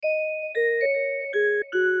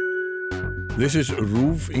This is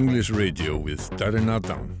RÚV English Radio with Darren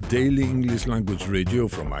Adam, daily English language radio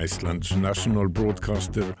from Iceland's national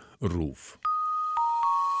broadcaster, RÚV.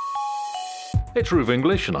 It's RÚV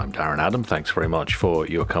English, and I'm Darren Adam. Thanks very much for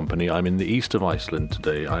your company. I'm in the east of Iceland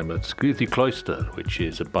today. I'm at Skriðuklaustur, which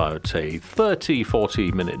is about a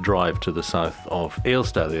 30-40 minute drive to the south of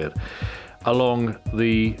Egilsstaðir, along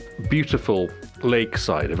the beautiful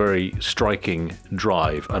lakeside, a very striking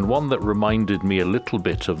drive, and one that reminded me a little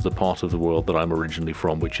bit of the part of the world that I'm originally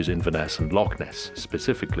from, which is Inverness and Loch Ness.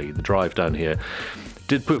 Specifically, the drive down here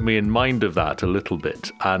did put me in mind of that a little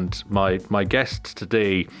bit, and my guest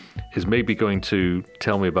today is maybe going to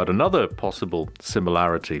tell me about another possible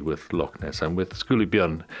similarity with Loch Ness, and with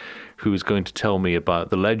Skúli who is going to tell me about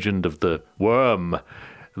the legend of the worm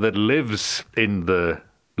that lives in the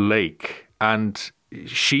lake. And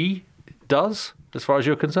she does, as far as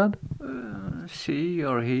you're concerned? She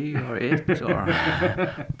or he or it, or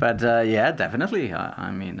but yeah, definitely. It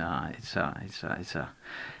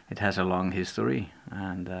has a long history,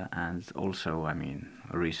 and also,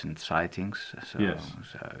 recent sightings. So, yes.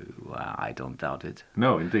 So I don't doubt it.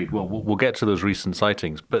 No, indeed. Well, we'll get to those recent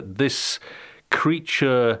sightings. But this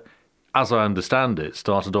creature, as I understand it,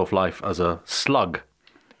 started off life as a slug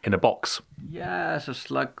in a box. Yeah, as a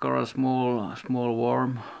slug or a small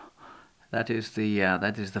worm. That is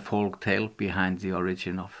the folk tale behind the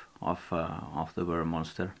origin of the worm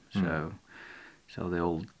monster. So the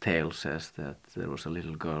old tale says that there was a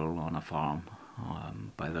little girl on a farm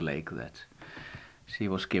by the lake that she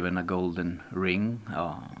was given a golden ring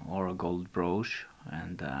or a gold brooch,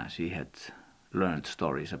 and she had learned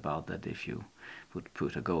stories about that if you would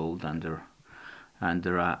put a gold under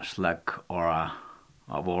a slug or a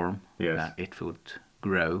worm, yes, it would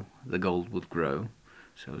grow, the gold would grow.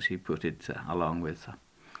 So she put it along with a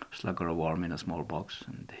slug or a worm in a small box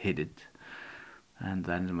and hid it. And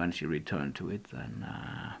then when she returned to it, then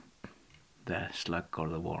the slug or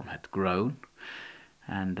the worm had grown,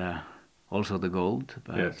 and also the gold,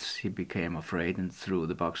 but yes, she became afraid and threw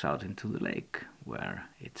the box out into the lake, where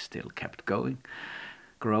it still kept growing,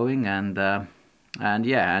 and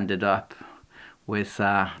ended up with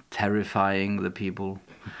terrifying the people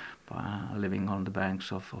living on the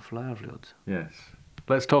banks of LAGARFJÓT. Yes.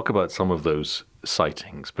 Let's talk about some of those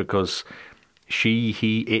sightings, because she,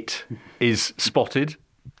 he, it is spotted.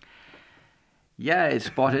 Yeah, it's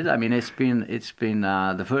spotted. It's been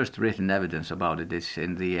the first written evidence about it is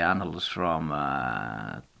in the annals from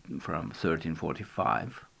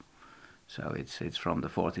 1345. So it's from the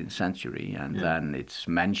 14th century, and then it's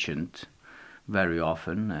mentioned very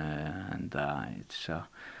often, and it's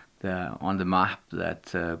on the map that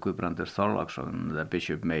Guðbrandur Þorláksson, the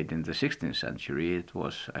bishop, made in the 16th century. It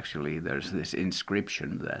was actually, there's this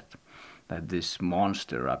inscription that this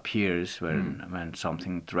monster appears when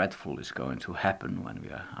something dreadful is going to happen, when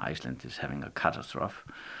Iceland is having a catastrophe.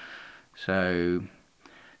 So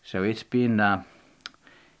it's been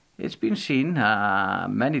seen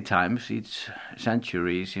many times each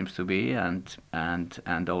century, seems to be, and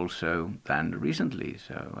also then recently.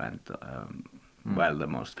 Well, the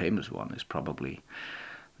most famous one is probably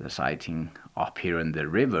the sighting up here in the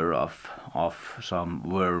river of some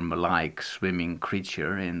worm-like swimming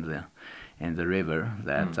creature in the river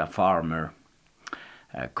that a farmer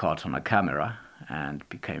caught on a camera and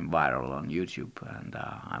became viral on YouTube. And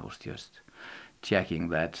I was just checking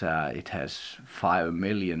that it has 5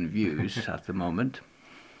 million views at the moment.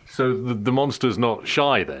 So the monster's not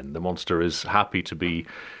shy then? The monster is happy to be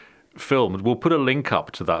filmed. We'll put a link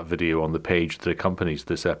up to that video on the page that accompanies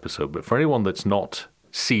this episode. But for anyone that's not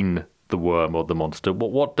seen the worm or the monster,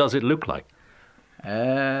 what does it look like?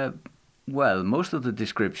 Well, most of the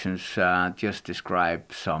descriptions just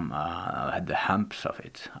describe some the humps of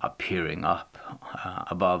it appearing up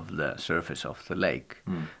above the surface of the lake,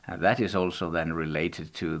 and that is also then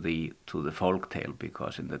related to the folk tale,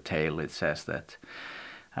 because in the tale it says that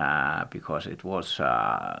because it was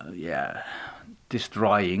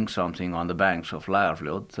destroying something on the banks of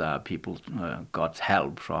LAGARFJÓT, people got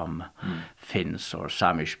help from Finns or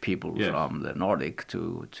Samish people from the Nordic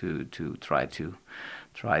to try to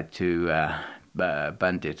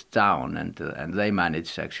bend it down, and they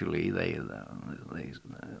managed. Actually, the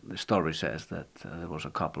story says that there was a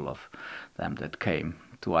couple of them that came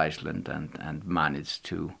to Iceland and managed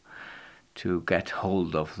to get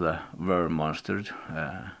hold of the worm monster,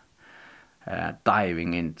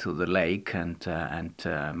 diving into the lake and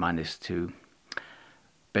managed to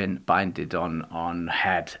bind it on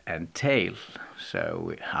head and tail.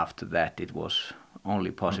 So after that, it was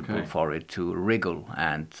only possible for it to wriggle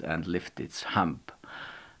and lift its hump,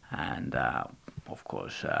 and of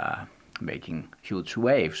course making huge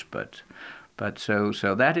waves. But But so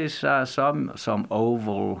that is some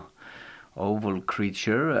oval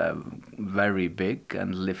creature, very big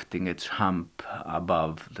and lifting its hump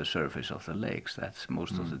above the surface of the lakes. That's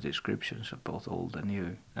most of the descriptions of both old and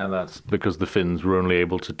new. And that's because the Finns were only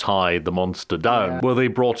able to tie the monster down. Yeah. Were they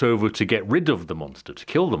brought over to get rid of the monster, to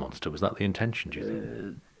kill the monster? Was that the intention, do you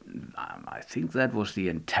think? I think that was the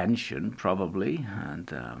intention, probably,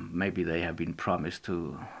 and maybe they have been promised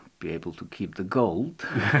to be able to keep the gold,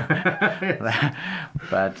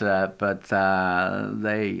 but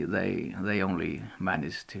they only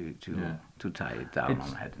managed to tie it down on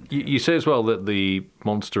the head. You say as well that the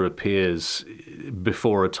monster appears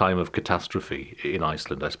before a time of catastrophe in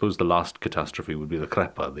Iceland. I suppose the last catastrophe would be the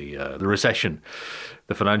Kreppa, the recession,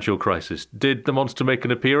 the financial crisis. Did the monster make an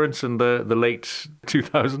appearance in the late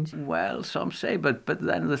 2000s? Well, some say, but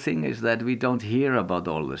then the thing is that we don't hear about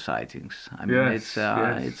all the sightings. I mean, it's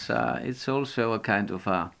also a kind of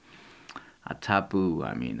a taboo.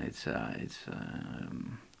 I mean,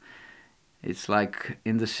 it's like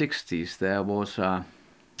in the 60s there were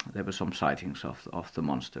some sightings of the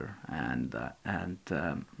monster, and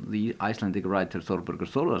the Icelandic writer Þórbergur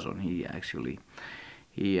Þórðarson,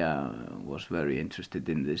 he was very interested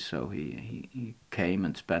in this, so he came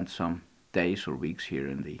and spent some days or weeks here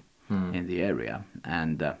in the area,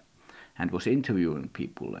 and was interviewing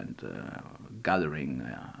people and gathering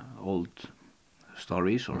old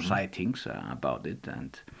stories or sightings about it,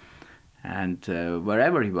 and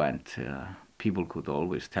wherever he went, people could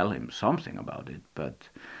always tell him something about it. But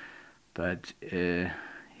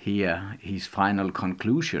his final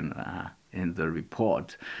conclusion in the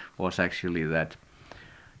report was actually that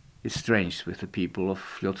it's strange with the people of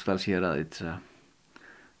Fljótsdalshérað. It's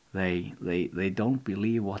they don't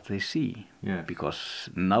believe what they see, because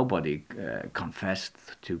nobody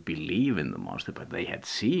confessed to believe in the monster, but they had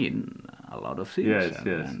seen a lot of things.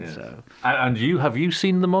 Yes. And have you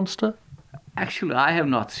seen the monster? Actually, I have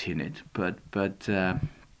not seen it, but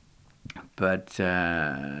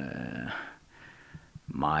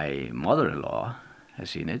my mother-in-law has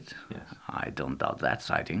seen it. Yes. I don't doubt that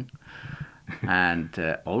sighting. And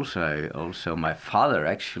also my father,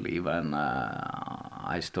 actually, when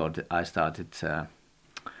I started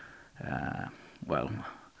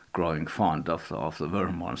growing fond of the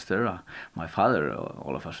WYRM monster, my father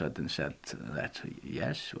all of a sudden said that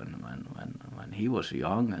yes, when he was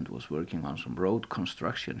young and was working on some road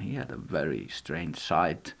construction, he had a very strange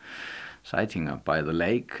sighting up by the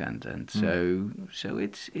lake, and so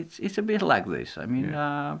it's a bit like this. I mean,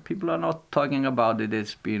 people are not talking about it.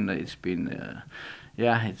 It's been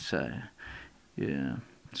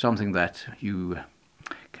something that you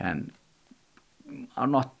are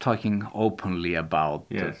not talking openly about.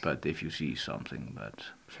 But if you see something,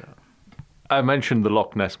 I mentioned the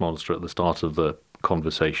Loch Ness monster at the start of the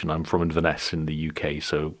conversation. I'm from Inverness in the UK,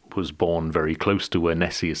 so was born very close to where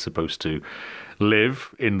Nessie is supposed to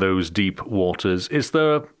live, in those deep waters. Is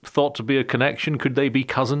there thought to be a connection? Could they be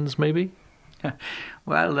cousins, maybe?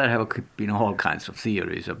 Well, there have been all kinds of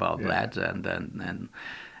theories about that, and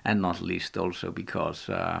not least also because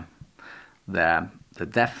the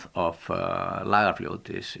depth of LAGARFJÓT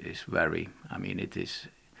is very. I mean, it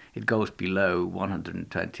goes below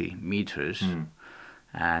 120 meters.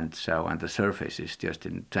 And the surface is just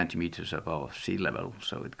in 20 meters above sea level,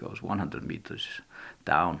 so it goes 100 meters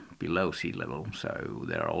down below sea level. So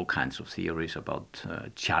there are all kinds of theories about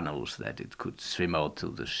channels that it could swim out to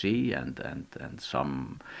the sea, and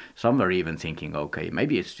some were even thinking, okay,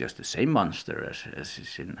 maybe it's just the same monster as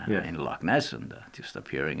is in Loch Ness, and just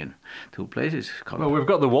appearing in two places. Well, we've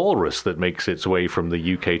got the walrus that makes its way from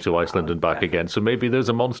the UK to Iceland and back again, so maybe there's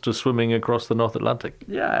a monster swimming across the North Atlantic.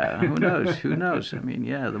 Yeah, who knows? Who knows? I mean,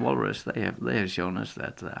 the walrus, they have shown us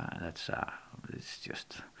that it's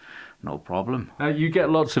just no problem. You get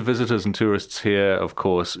lots of visitors and tourists here, of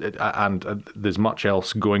course, and there's much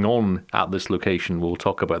else going on at this location. We'll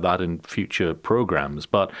talk about that in future programs.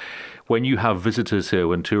 But when you have visitors here,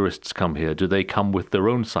 when tourists come here, do they come with their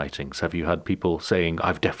own sightings? Have you had people saying,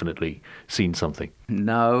 I've definitely seen something?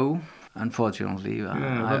 No. Unfortunately, we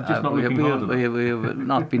have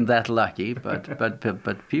not been that lucky,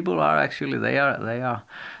 but people are actually they are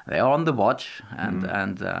on the watch,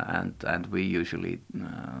 and we usually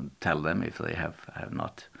tell them if they have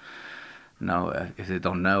not if they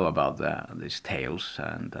don't know about these tales,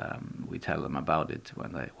 and we tell them about it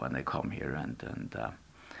when they come here,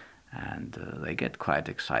 and they get quite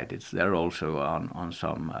excited. They're also on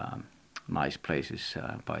some nice places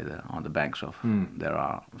on the banks of. There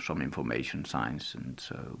are some information signs, and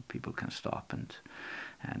so people can stop and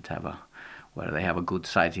have a where they have a good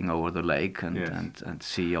sighting over the lake, and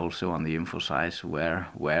see also on the info sites where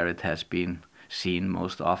it has been seen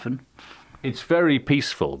most often. It's very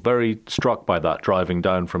peaceful, very struck by that driving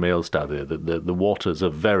down from Ailstad. The waters are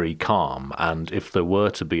very calm, and if there were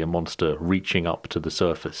to be a monster reaching up to the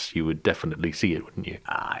surface, you would definitely see it, wouldn't you?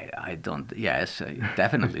 I don't, yes, I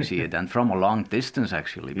definitely see it, and from a long distance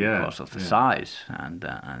actually, because of the size, and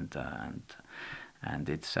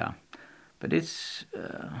it's, but it's,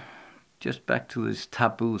 just back to this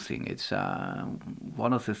taboo thing, it's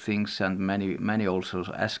one of the things, and many also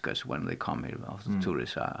ask us when they come here, of the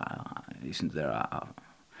tourists, isn't there a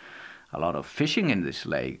lot of fishing in this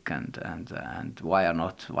lake, and why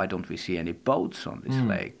don't we see any boats on this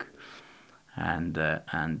lake?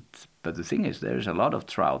 But the thing is, there's a lot of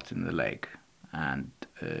trout in the lake,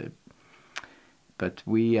 but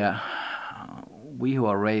we who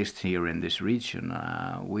are raised here in this region,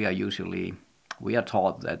 we are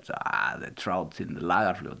taught that the trout in the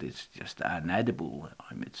LAGARFJÓT is just inedible.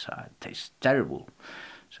 I mean, it tastes terrible,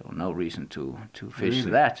 so no reason to fish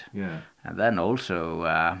that. Yeah. And then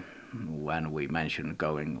also when we mention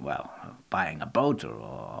buying a boat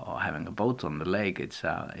or having a boat on the lake,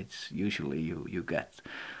 it's usually you get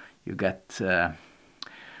the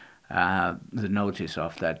notice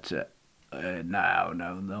of that.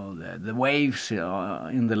 The waves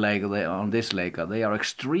in the lake, on this lake, they are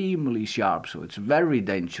extremely sharp, so it's very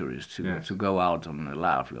dangerous to go out on the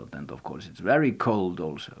LAGARFJÓT, and of course it's very cold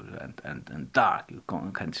also, and dark, you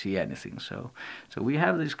can't see anything, so we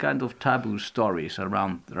have this kind of taboo stories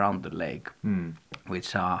around the lake,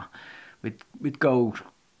 which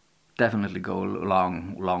definitely go a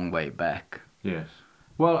long way back. Yes.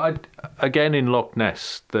 Well, again, in Loch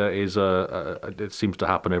Ness, there is it seems to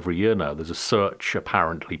happen every year now, there's a search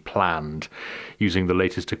apparently planned using the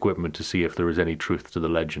latest equipment to see if there is any truth to the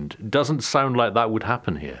legend. It doesn't sound like that would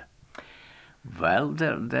happen here. Well,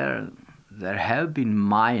 there have been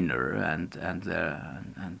minor and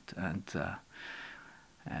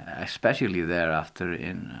especially there after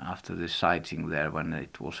the sighting there, when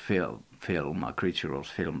it was a creature was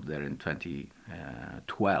filmed there in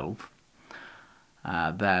 2012.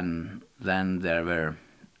 Then there were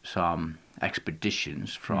some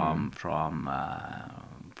expeditions from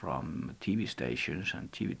TV stations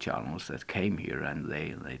and TV channels that came here, and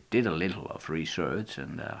they did a little of research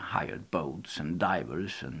and hired boats and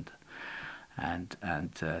divers and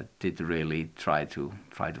did really try to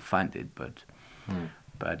find it, but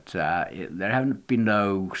there haven't been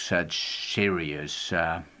no such serious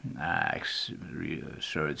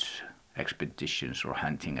research expeditions or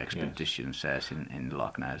hunting expeditions as in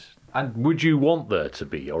Loch Ness. And would you want there to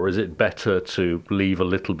be, or is it better to leave a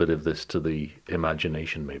little bit of this to the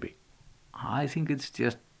imagination maybe? I think it's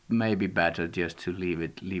just maybe better just to leave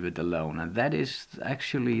it alone, and that is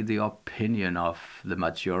actually the opinion of the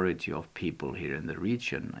majority of people here in the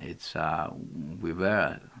region. It's we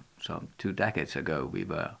were 2 decades ago we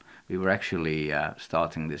were actually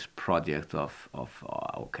starting this project of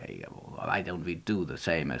why don't we do the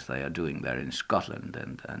same as they are doing there in Scotland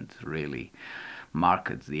and really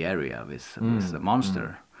market the area with the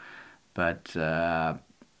monster. But there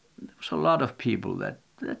was a lot of people that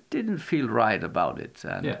didn't feel right about it,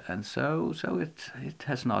 and so it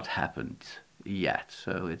has not happened yet.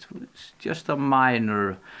 So it's just a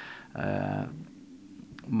minor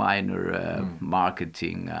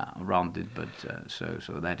marketing around it, but so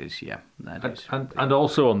that is and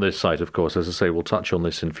also on this site, of course, as I say, we'll touch on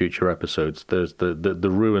this in future episodes. There's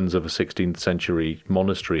the ruins of a 16th century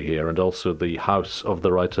monastery here, and also the house of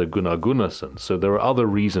the writer Gunnar Gunnarsson. So there are other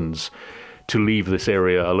reasons to leave this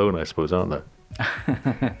area alone, I suppose, aren't there?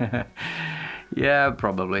 Yeah,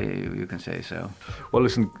 probably you can say so. Well,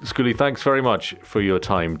 listen, Skuli, thanks very much for your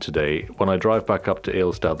time today. When I drive back up to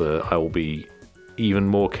Ailstad, I will be even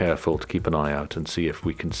more careful to keep an eye out and see if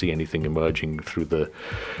we can see anything emerging through the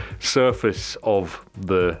surface of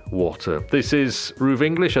the water. This is RÚV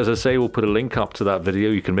English. As I say, we'll put a link up to that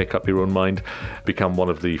video. You can make up your own mind, become one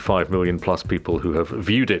of the 5 million plus people who have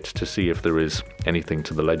viewed it to see if there is anything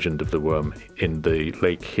to the legend of the worm in the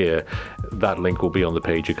lake here. That link will be on the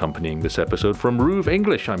page accompanying this episode. From RÚV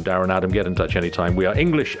English, I'm Darren Adam. Get in touch anytime. We are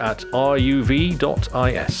english@ruv.is.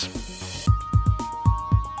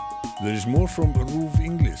 There is more from RÚV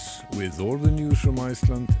English, with all the news from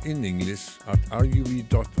Iceland in English at ruv.is/English.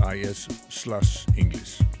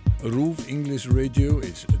 RÚV English Radio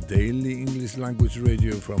is a daily English language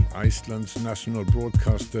radio from Iceland's national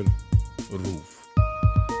broadcaster, RÚV.